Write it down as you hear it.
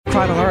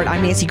Crime Alert,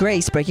 I'm Nancy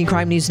Grace. Breaking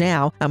crime news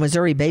now. A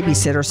Missouri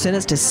babysitter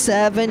sentenced to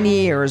 7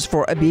 years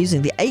for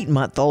abusing the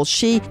 8-month-old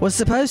she was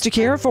supposed to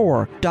care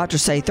for.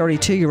 Doctors say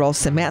 32-year-old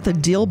Samantha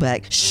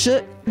Dilbeck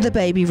shook the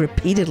baby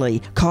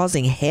repeatedly,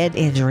 causing head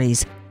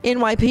injuries.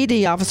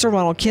 NYPD officer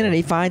Ronald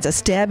Kennedy finds a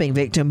stabbing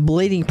victim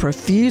bleeding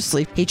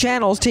profusely. He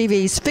channels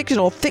TV's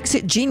fictional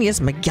fix-it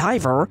genius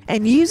MacGyver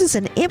and uses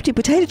an empty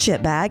potato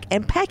chip bag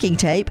and packing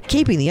tape,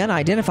 keeping the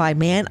unidentified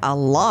man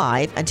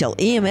alive until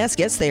EMS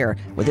gets there.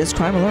 With this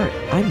Crime Alert,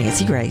 I'm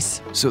Nancy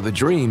Grace. So the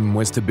dream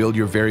was to build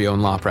your very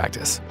own law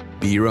practice.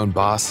 Be your own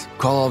boss,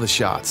 call all the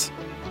shots.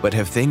 But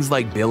have things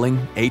like billing,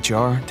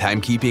 HR,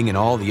 timekeeping, and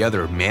all the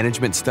other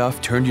management stuff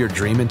turned your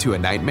dream into a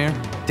nightmare?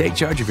 Take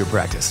charge of your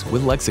practice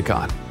with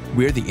Lexicon.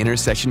 We're the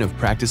intersection of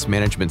practice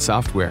management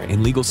software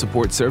and legal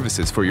support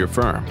services for your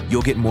firm.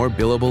 You'll get more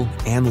billable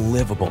and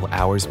livable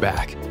hours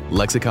back.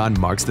 Lexicon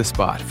marks the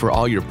spot for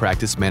all your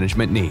practice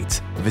management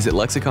needs. Visit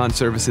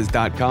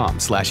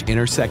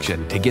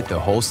lexiconservices.com/intersection to get the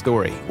whole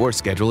story or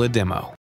schedule a demo.